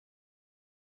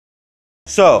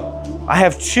So I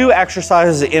have two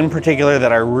exercises in particular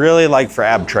that I really like for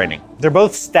ab training. They're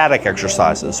both static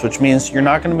exercises, which means you're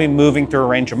not going to be moving through a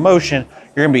range of motion.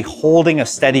 You're going to be holding a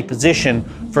steady position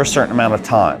for a certain amount of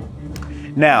time.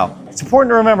 Now, it's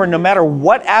important to remember, no matter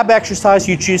what ab exercise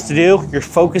you choose to do, you're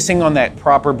focusing on that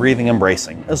proper breathing and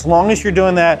bracing. As long as you're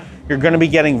doing that, you're going to be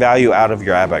getting value out of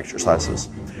your ab exercises.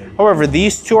 However,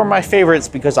 these two are my favorites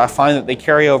because I find that they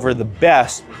carry over the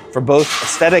best for both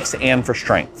aesthetics and for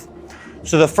strength.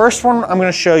 So the first one I'm going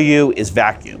to show you is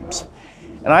vacuums.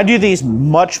 And I do these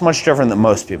much different than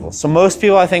most people. So most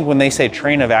people, I think, when they say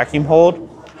train a vacuum hold,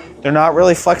 they're not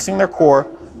really flexing their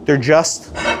core. They're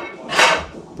just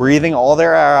breathing all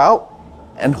their air out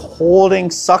and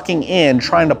holding, sucking in,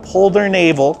 trying to pull their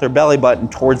navel, their belly button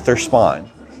towards their spine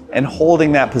and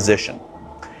holding that position.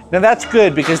 Now that's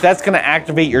good because that's going to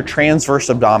activate your transverse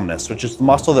abdominis, which is the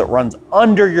muscle that runs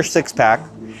under your six pack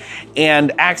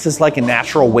and acts as like a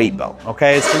natural weight belt,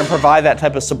 okay? It's going to provide that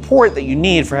type of support that you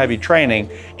need for heavy training,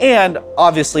 and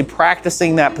obviously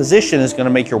practicing that position is going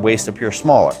to make your waist appear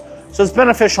smaller. So it's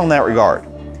beneficial in that regard.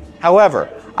 However,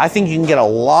 I think you can get a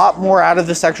lot more out of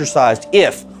this exercise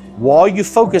if, while you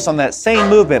focus on that same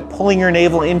movement, pulling your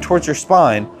navel in towards your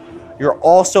spine, you're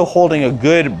also holding a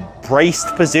good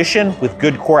braced position with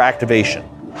good core activation.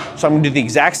 So I'm going to do the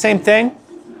exact same thing.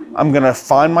 I'm going to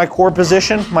find my core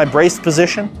position, my braced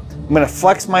position. I'm going to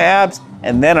flex my abs,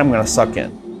 and then I'm going to suck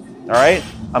in. All right?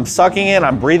 I'm sucking in,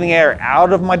 I'm breathing air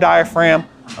out of my diaphragm.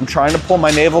 I'm trying to pull my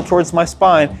navel towards my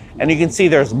spine, and you can see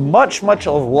there's much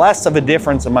less of a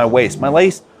difference in my waist. My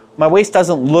waist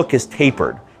doesn't look as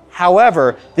tapered.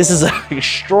 However, this is an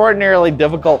extraordinarily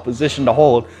difficult position to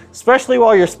hold, especially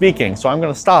while you're speaking, so I'm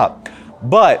going to stop.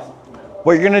 But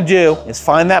what you're going to do is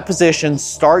find that position,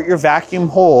 start your vacuum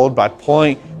hold by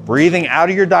breathing out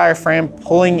of your diaphragm,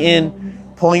 pulling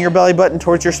your belly button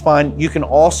towards your spine. You can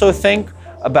also think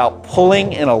about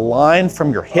pulling in a line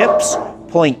from your hips,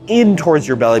 pulling in towards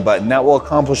your belly button. That will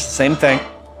accomplish the same thing.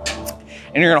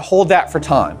 And you're going to hold that for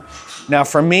time. Now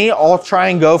for me, I'll try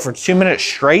and go for 2 minutes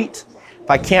straight. If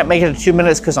I can't make it to 2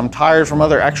 minutes because I'm tired from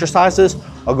other exercises,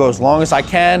 I'll go as long as I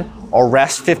can. I'll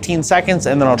rest 15 seconds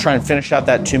and then I'll try and finish out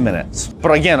that 2 minutes.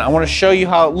 But again, I want to show you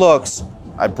how it looks.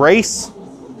 I brace,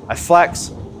 I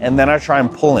flex, and then I try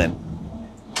and pull in.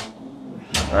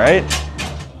 All right?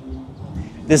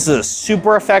 This is a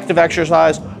super effective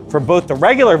exercise for both the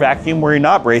regular vacuum where you're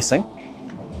not bracing.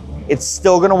 It's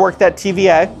still going to work that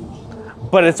TVA,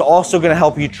 but it's also going to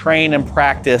help you train and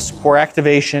practice core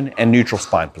activation and neutral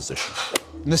spine position.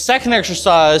 And the second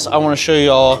exercise I want to show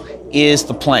you all is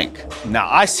the plank. Now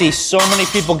I see so many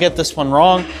people get this one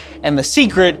wrong, and the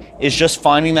secret is just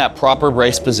finding that proper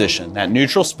brace position, that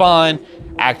neutral spine,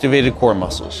 activated core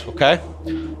muscles, okay?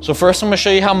 So first I'm going to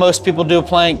show you how most people do a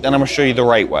plank, then I'm going to show you the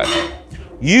right way.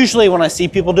 Usually when I see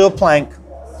people do a plank,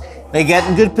 they get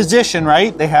in good position,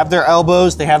 right? They have their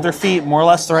elbows, they have their feet, more or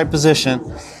less the right position.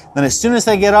 Then as soon as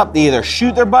they get up, they either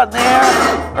shoot their butt in the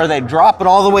air or they drop it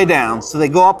all the way down. So they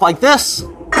go up like this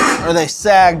or they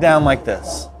sag down like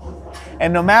this.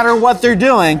 And no matter what they're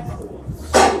doing,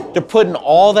 they're putting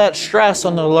all that stress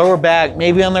on their lower back,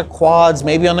 maybe on their quads,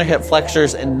 maybe on their hip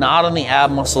flexors, and not on the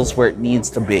ab muscles where it needs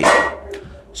to be.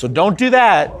 So don't do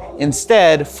that.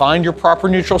 Instead, find your proper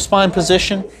neutral spine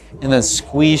position and then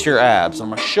squeeze your abs. I'm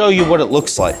gonna show you what it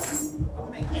looks like.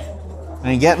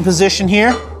 When you get in position here,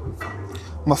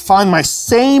 I'm gonna find my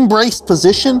same braced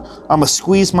position. I'm gonna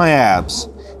squeeze my abs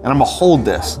and I'm gonna hold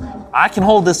this. I can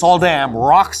hold this all day. I'm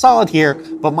rock solid here,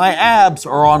 but my abs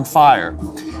are on fire.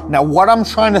 Now, what I'm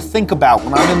trying to think about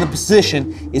when I'm in the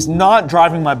position is not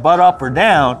driving my butt up or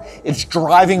down, it's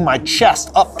driving my chest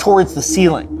up towards the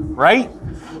ceiling, right?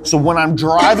 So when I'm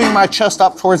driving my chest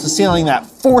up towards the ceiling, that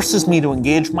forces me to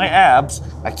engage my abs.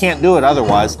 I can't do it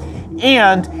otherwise.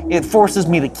 And it forces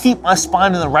me to keep my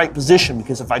spine in the right position,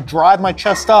 because if I drive my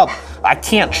chest up, I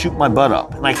can't shoot my butt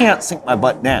up and I can't sink my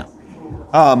butt down.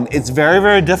 It's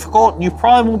very difficult, and you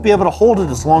probably won't be able to hold it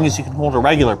as long as you can hold a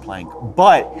regular plank,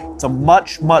 but it's a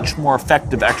much more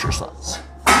effective exercise.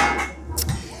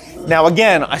 Now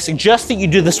again, I suggest that you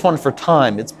do this one for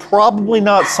time. It's probably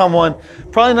not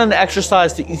an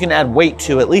exercise that you can add weight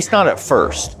to, at least not at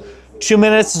first. 2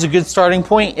 minutes is a good starting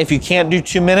point. If you can't do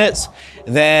 2 minutes,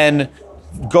 then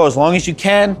go as long as you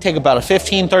can, take about a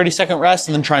 15-30 second rest,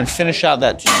 and then try and finish out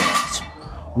that 2 minutes.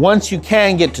 Once you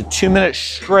can get to 2 minutes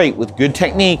straight with good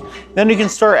technique, then you can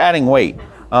start adding weight.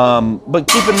 But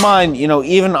keep in mind, you know,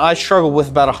 even I struggle with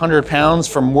about 100 pounds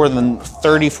for more than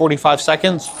 30-45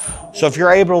 seconds. So if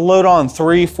you're able to load on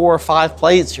 3, 4, 5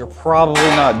 plates, you're probably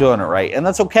not doing it right. And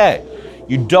that's okay.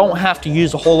 You don't have to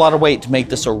use a whole lot of weight to make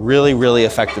this a really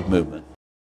effective movement.